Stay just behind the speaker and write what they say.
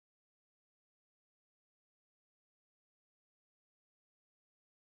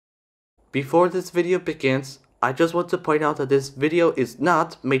Before this video begins, I just want to point out that this video is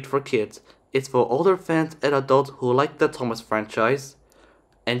not made for kids. It's for older fans and adults who like the Thomas franchise.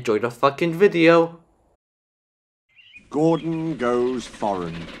 Enjoy the fucking video! Gordon goes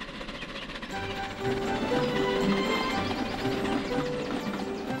foreign.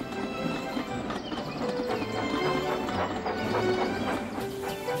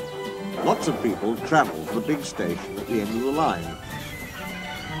 Lots of people travel to the big station at the end of the line.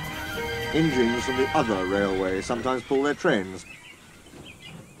 Engines from the other railway sometimes pull their trains.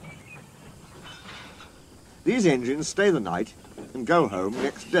 These engines stay the night and go home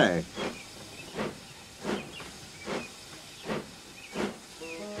next day.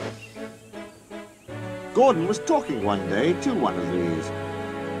 Gordon was talking one day to one of these.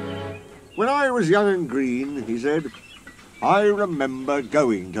 "When I was young and green," he said, "I remember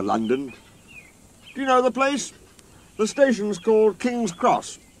going to London. Do you know the place? The station's called King's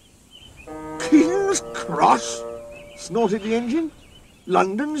Cross." "King's Cross?" snorted the engine.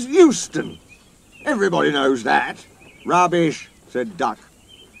 "London's Euston. Everybody knows that." "Rubbish," said Duck.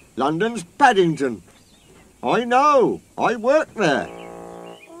 "London's Paddington." "I know. I work there."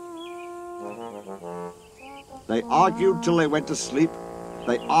 They argued till they went to sleep.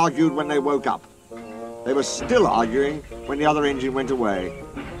 They argued when they woke up. They were still arguing when the other engine went away.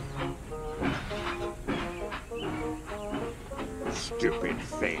 "Stupid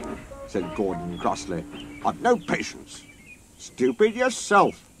thing," said Gordon crossly. "I've no patience." "Stupid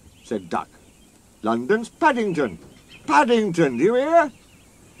yourself," said Duck. "London's Paddington. Paddington, do you hear?"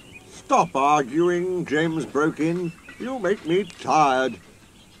 "Stop arguing," James broke in. "You make me tired.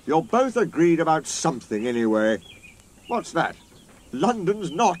 You're both agreed about something anyway." "What's that?"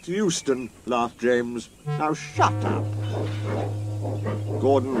 "London's not Euston," laughed James. "Now shut up."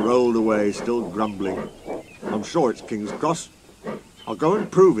 Gordon rolled away, still grumbling. "I'm sure it's King's Cross. I'll go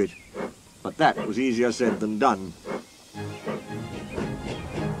and prove it." But that was easier said than done.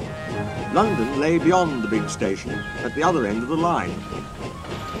 London lay beyond the big station, at the other end of the line.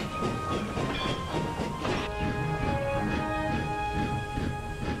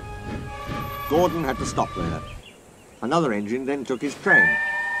 Gordon had to stop there. Another engine then took his train.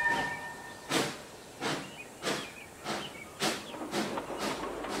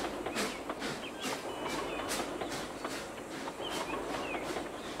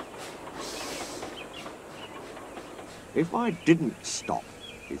 If I didn't stop,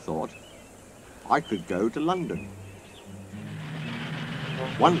 he thought, I could go to London.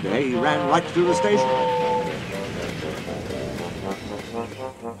 One day he ran right through the station.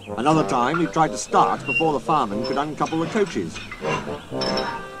 Another time he tried to start before the fireman could uncouple the coaches.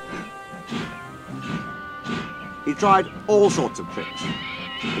 He tried all sorts of tricks,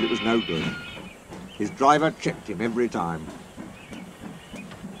 but it was no good. His driver checked him every time.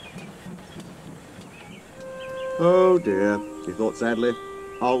 "Oh dear," he thought sadly,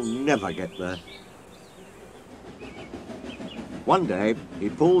 "I'll never get there." One day he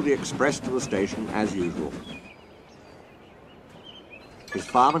pulled the express to the station as usual. His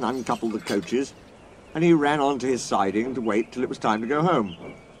fireman uncoupled the coaches, and he ran onto his siding to wait till it was time to go home.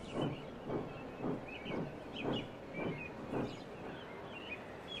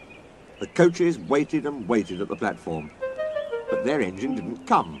 The coaches waited and waited at the platform, but their engine didn't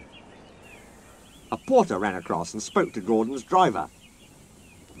come. A porter ran across and spoke to Gordon's driver.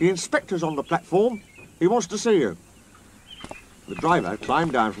 "The inspector's on the platform. He wants to see you." The driver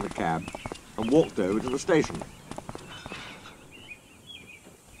climbed down from the cab and walked over to the station.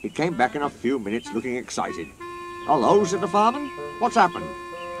 He came back in a few minutes looking excited. "Hello," said the fireman. "What's happened?"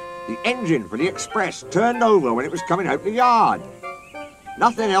 "The engine for the express turned over when it was coming out the yard.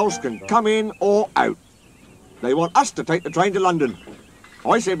 Nothing else can come in or out. They want us to take the train to London.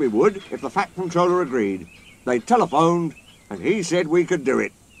 I said we would if the Fat Controller agreed. They telephoned and he said we could do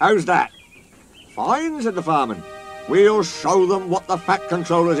it. How's that?" "Fine," said the fireman. "We'll show them what the Fat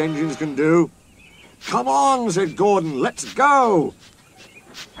Controller's engines can do." "Come on," said Gordon, "let's go."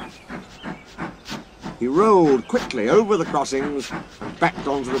 He rolled quickly over the crossings and backed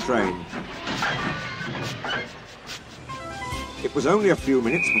onto the train. It was only a few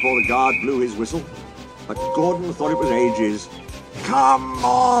minutes before the guard blew his whistle, but Gordon thought it was ages. "Come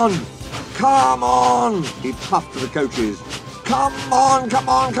on! Come on!" he puffed to the coaches. "Come on, come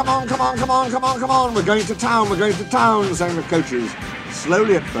on, come on, come on, come on, come on, come on! We're going to town, we're going to town," sang the coaches.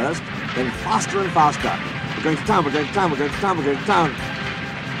 Slowly at first, then faster and faster. "We're going to town, we're going to town, we're going to town, we're going to town."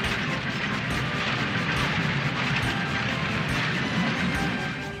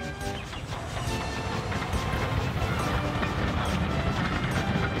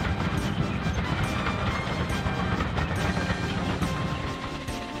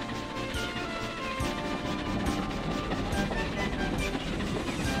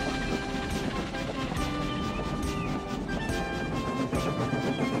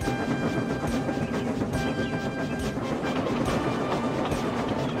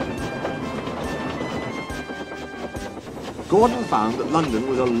 Gordon found that London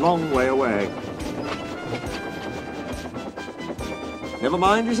was a long way away. Never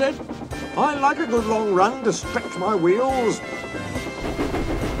mind, he said. I like a good long run to stretch my wheels.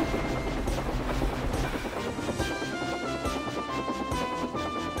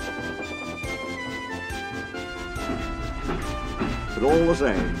 But all the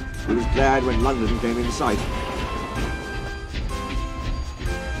same, he was glad when London came in sight.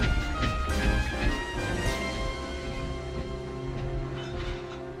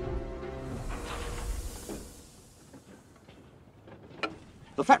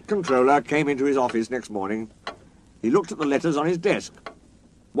 The Fat Controller came into his office next morning. He looked at the letters on his desk.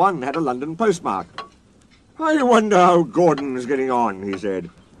 One had a London postmark. I wonder how Gordon is getting on, he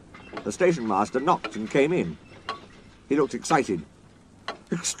said. The station master knocked and came in. He looked excited.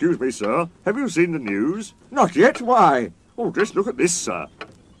 Excuse me, sir. Have you seen the news? Not yet. Why? Oh, just look at this, sir.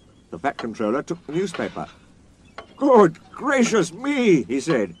 The Fat Controller took the newspaper. Good gracious me, he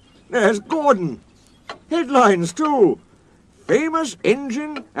said. There's Gordon. Headlines, too. Famous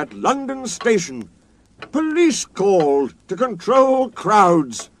engine at London station. Police called to control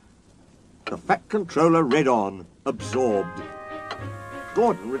crowds. The Fat Controller read on, absorbed.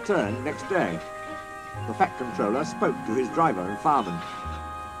 Gordon returned next day. The Fat Controller spoke to his driver and fireman.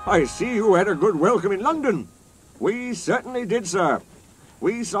 I see you had a good welcome in London. We certainly did, sir.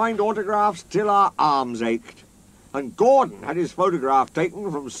 We signed autographs till our arms ached. And Gordon had his photograph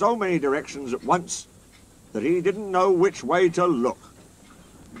taken from so many directions at once that he didn't know which way to look.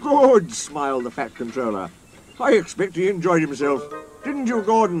 Good, smiled the Fat Controller. I expect he enjoyed himself. Didn't you,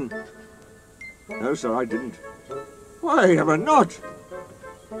 Gordon? No, sir, I didn't. Why ever not?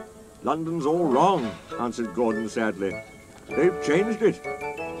 London's all wrong, answered Gordon sadly. They've changed it.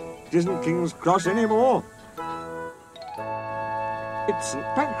 It isn't King's Cross anymore. It's St.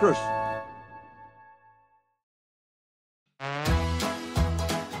 Pancras.